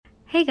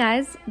Hey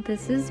guys,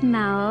 this is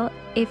Mel.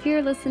 If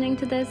you're listening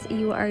to this,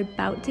 you are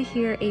about to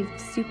hear a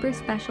super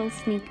special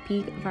sneak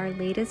peek of our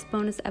latest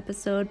bonus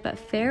episode, but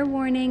fair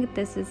warning,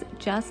 this is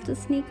just a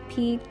sneak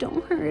peek,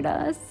 don't hurt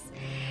us.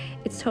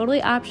 It's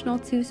totally optional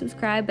to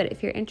subscribe, but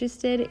if you're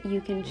interested,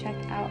 you can check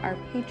out our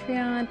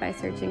Patreon by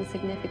searching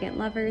Significant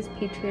Lovers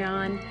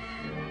Patreon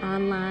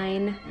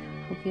online.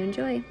 Hope you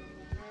enjoy.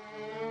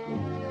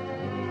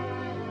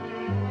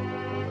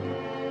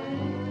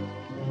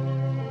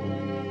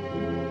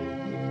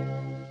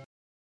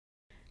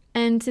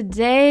 And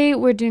today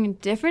we're doing a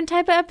different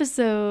type of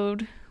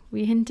episode.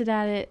 We hinted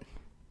at it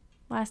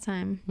last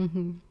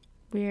time.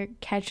 We're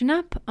catching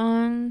up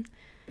on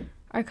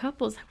our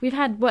couples. We've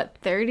had,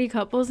 30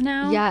 couples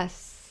now?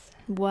 Yes.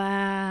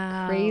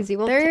 Wow. Crazy.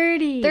 Well,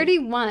 30.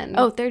 31.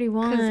 Oh,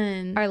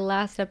 31. Our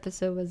last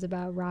episode was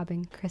about Rob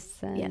and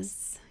Kristen.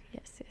 Yes.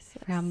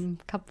 From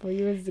a couple of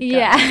years ago.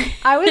 Yeah.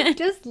 I was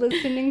just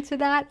listening to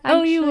that, actually.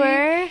 Oh, you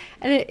were?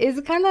 And it is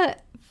kind of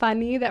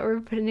funny that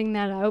we're putting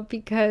that out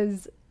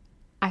because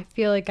I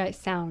feel like I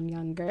sound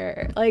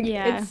younger.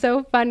 It's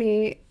so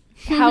funny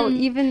how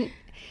even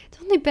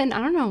it's only been, I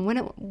don't know,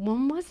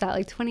 when was that?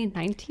 Like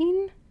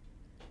 2019?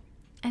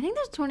 I think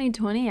that's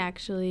 2020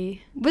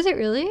 actually. Was it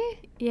really?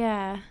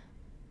 Yeah.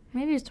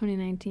 Maybe it was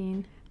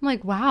 2019. I'm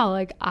like, wow,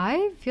 like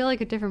I feel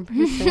like a different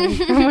person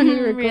from when we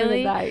recorded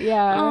Really? that.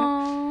 Yeah.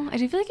 Oh, I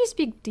do feel like you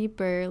speak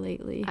deeper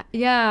lately.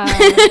 Yeah.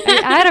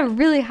 I had a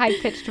really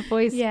high-pitched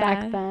voice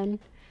back then.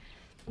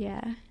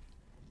 Yeah.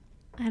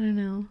 I don't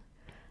know.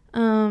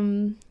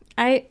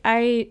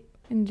 I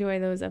enjoy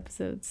those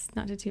episodes,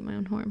 not to toot my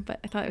own horn,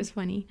 but I thought it was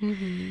funny.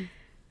 Mm-hmm.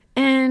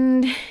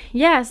 And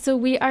yeah, so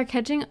we are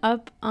catching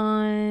up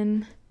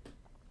on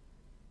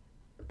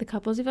the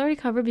couples we've already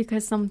covered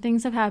because some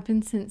things have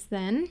happened since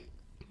then.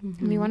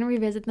 And we want to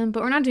revisit them,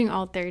 but we're not doing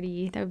all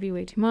 30. That would be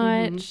way too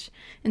much.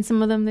 And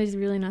some of them, there's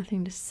really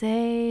nothing to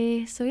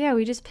say. So yeah,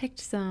 we just picked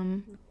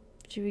some.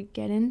 Should we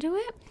get into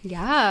it?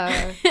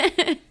 Yeah.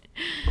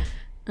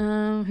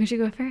 Who should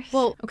go first?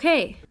 Well,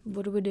 okay.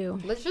 What do we do?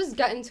 let's just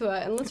get into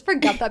it and let's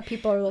forget that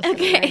people are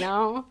listening right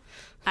now.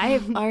 I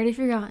have already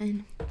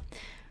forgotten.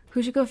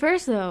 Who should go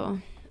first, though?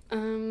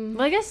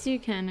 Well, I guess you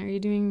can. Are you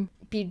doing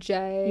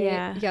BJ?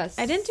 Yeah. Yes.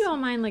 I didn't do all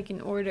mine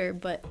in order,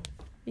 but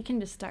we can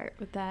just start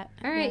with that.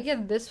 All right. Yeah.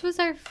 This was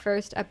our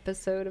first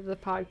episode of the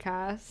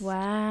podcast.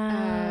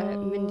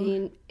 Wow.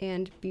 Mindy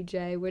and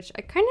BJ, which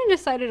I kind of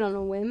decided on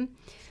a whim.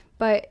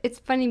 But it's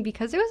funny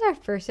because it was our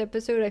first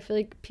episode. I feel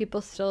like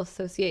people still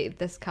associate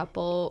this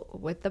couple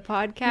with the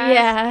podcast.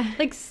 Yeah.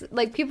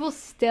 Like people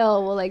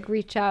still will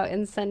reach out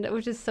and send it,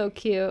 which is so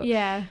cute.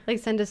 Yeah.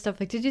 Send us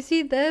stuff like, did you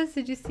see this?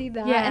 Did you see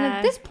that? Yeah. And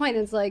at this point,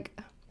 it's like,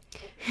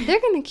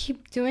 they're going to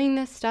keep doing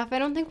this stuff. I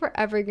don't think we're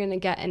ever going to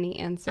get any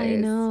answers. I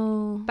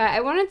know. But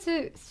I wanted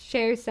to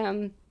share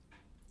some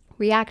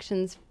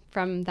reactions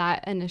from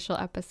that initial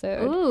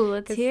episode. Ooh,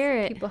 let's hear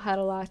it. People had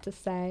a lot to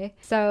say.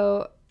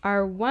 So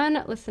our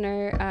one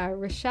listener,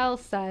 Rochelle,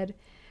 said,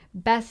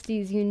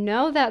 "Besties, you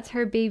know that's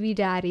her baby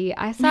daddy.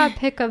 I saw a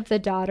pic of the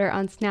daughter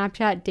on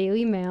Snapchat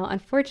Daily Mail.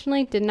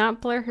 Unfortunately, did not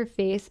blur her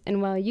face.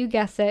 And well, you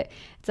guess it,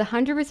 it's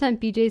 100%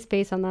 BJ's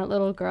face on that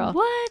little girl.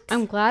 What?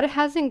 I'm glad it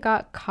hasn't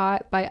got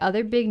caught by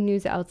other big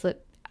news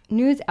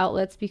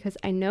outlets because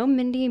I know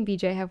Mindy and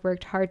BJ have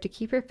worked hard to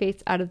keep her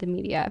face out of the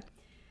media.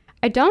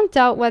 I don't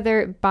doubt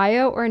whether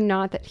bio or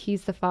not that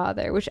he's the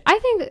father," which I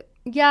think,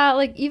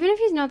 yeah, even if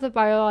he's not the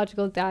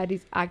biological dad,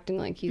 he's acting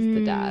like he's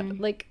the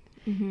dad.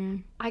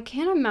 I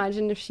can't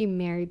imagine if she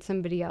married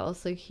somebody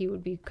else, he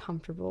would be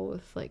comfortable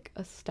with,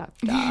 a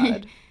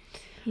stepdad.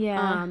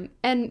 Yeah.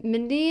 And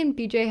Mindy and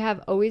BJ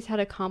have always had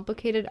a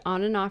complicated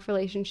on and off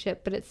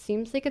relationship, but it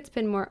seems like it's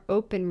been more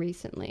open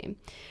recently.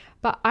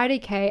 But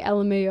IDK,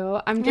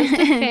 LMAO, I'm just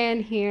a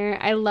fan here.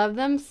 I love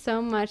them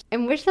so much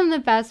and wish them the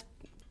best,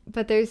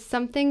 but there's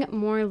something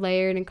more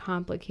layered and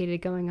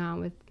complicated going on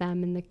with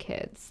them and the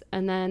kids.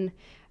 And then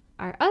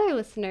our other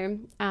listener,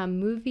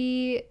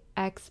 Movie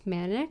X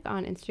Manic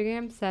on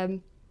Instagram, said,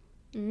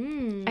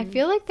 "I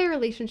feel like their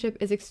relationship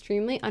is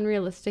extremely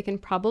unrealistic and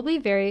probably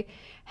very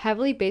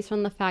heavily based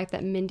on the fact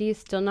that Mindy is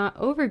still not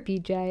over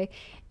BJ,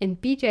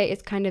 and BJ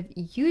is kind of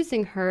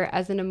using her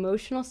as an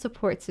emotional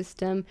support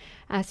system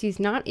as he's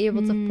not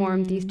able to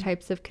form these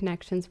types of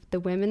connections with the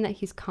women that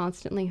he's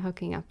constantly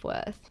hooking up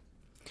with.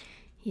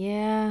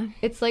 Yeah.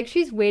 It's like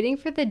she's waiting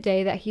for the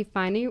day that he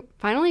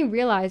finally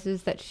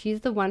realizes that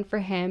she's the one for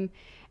him,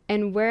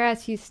 and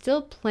whereas he's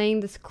still playing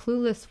this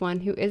clueless one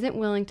who isn't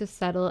willing to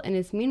settle and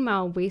is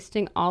meanwhile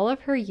wasting all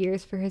of her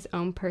years for his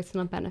own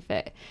personal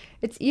benefit.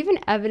 It's even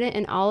evident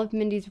in all of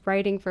Mindy's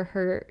writing for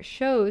her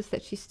shows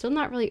that she's still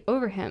not really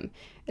over him,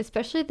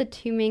 especially the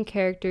two main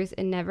characters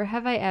in Never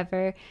Have I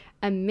Ever,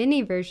 a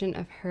mini version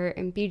of her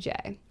and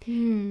BJ.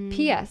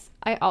 P.S.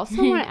 I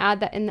also want to add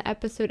that in the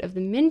episode of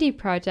the Mindy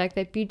Project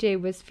that BJ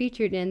was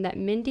featured in, that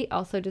Mindy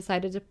also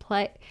decided to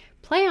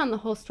play on the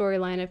whole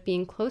storyline of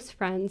being close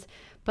friends,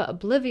 but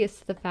oblivious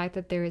to the fact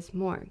that there is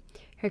more.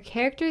 Her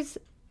character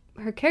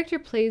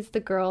plays the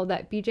girl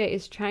that BJ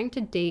is trying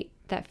to date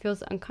that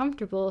feels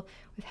uncomfortable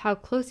with how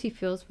close he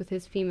feels with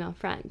his female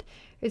friend.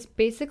 It's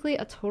basically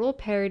a total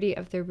parody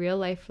of their real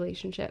life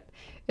relationship.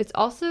 It's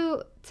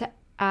also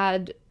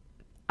I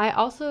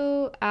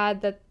also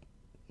add that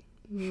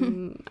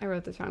I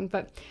wrote this wrong,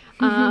 but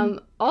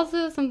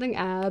also something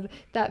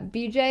that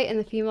BJ and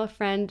the female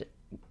friend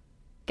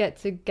get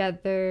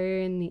together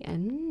in the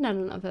end. I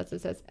don't know if that's what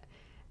it says.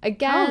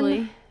 Again,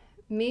 probably.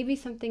 Maybe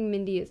something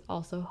Mindy is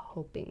also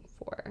hoping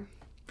for.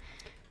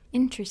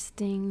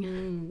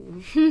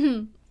 Interesting.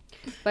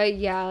 But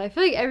yeah, I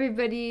feel like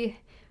everybody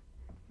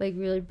like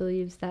really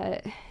believes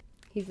that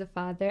he's the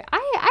father.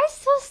 I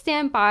still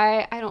stand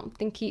by I don't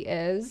think he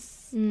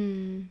is.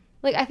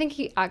 Like, I think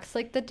he acts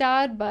like the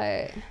dad,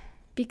 but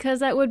because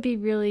that would be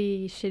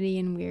really shitty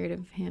and weird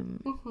of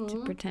him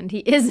to pretend he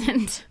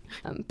isn't.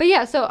 But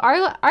yeah, so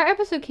our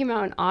episode came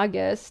out in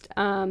August,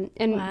 and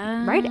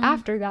right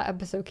after that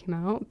episode came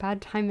out,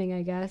 bad timing,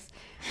 I guess,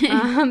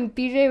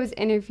 BJ was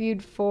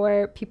interviewed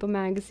for People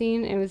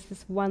magazine. It was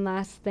this One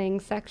Last Thing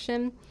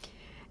section,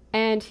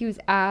 and he was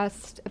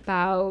asked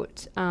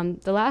about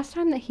the last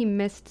time that he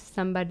missed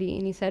somebody,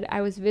 and he said,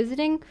 I was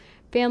visiting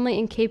family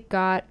in Cape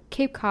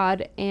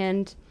Cod,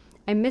 and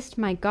I missed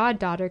my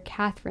goddaughter,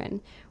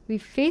 Catherine. We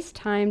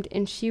FaceTimed,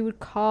 and she would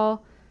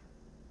call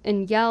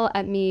and yell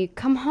at me,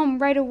 come home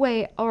right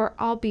away, or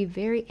I'll be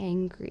very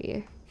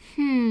angry.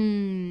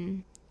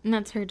 And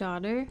that's her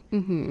daughter?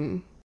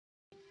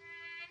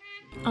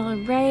 All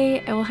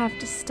right, I will have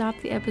to stop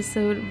the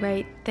episode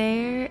right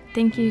there.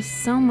 Thank you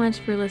so much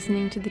for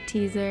listening to the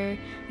teaser.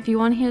 If you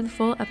want to hear the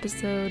full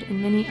episode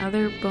and many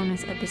other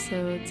bonus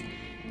episodes,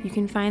 you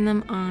can find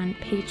them on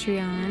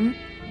Patreon.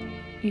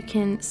 You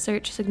can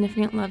search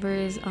Significant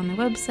Lovers on the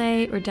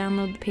website or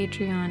download the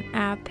Patreon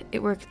app.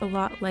 It works a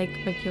lot like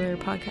regular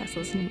podcast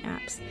listening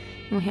apps.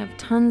 And we have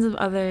tons of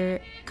other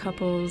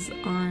couples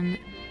on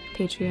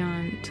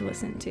Patreon to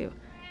listen to.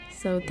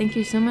 So thank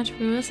you so much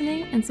for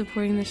listening and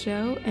supporting the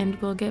show, and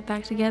we'll get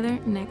back together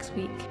next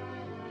week.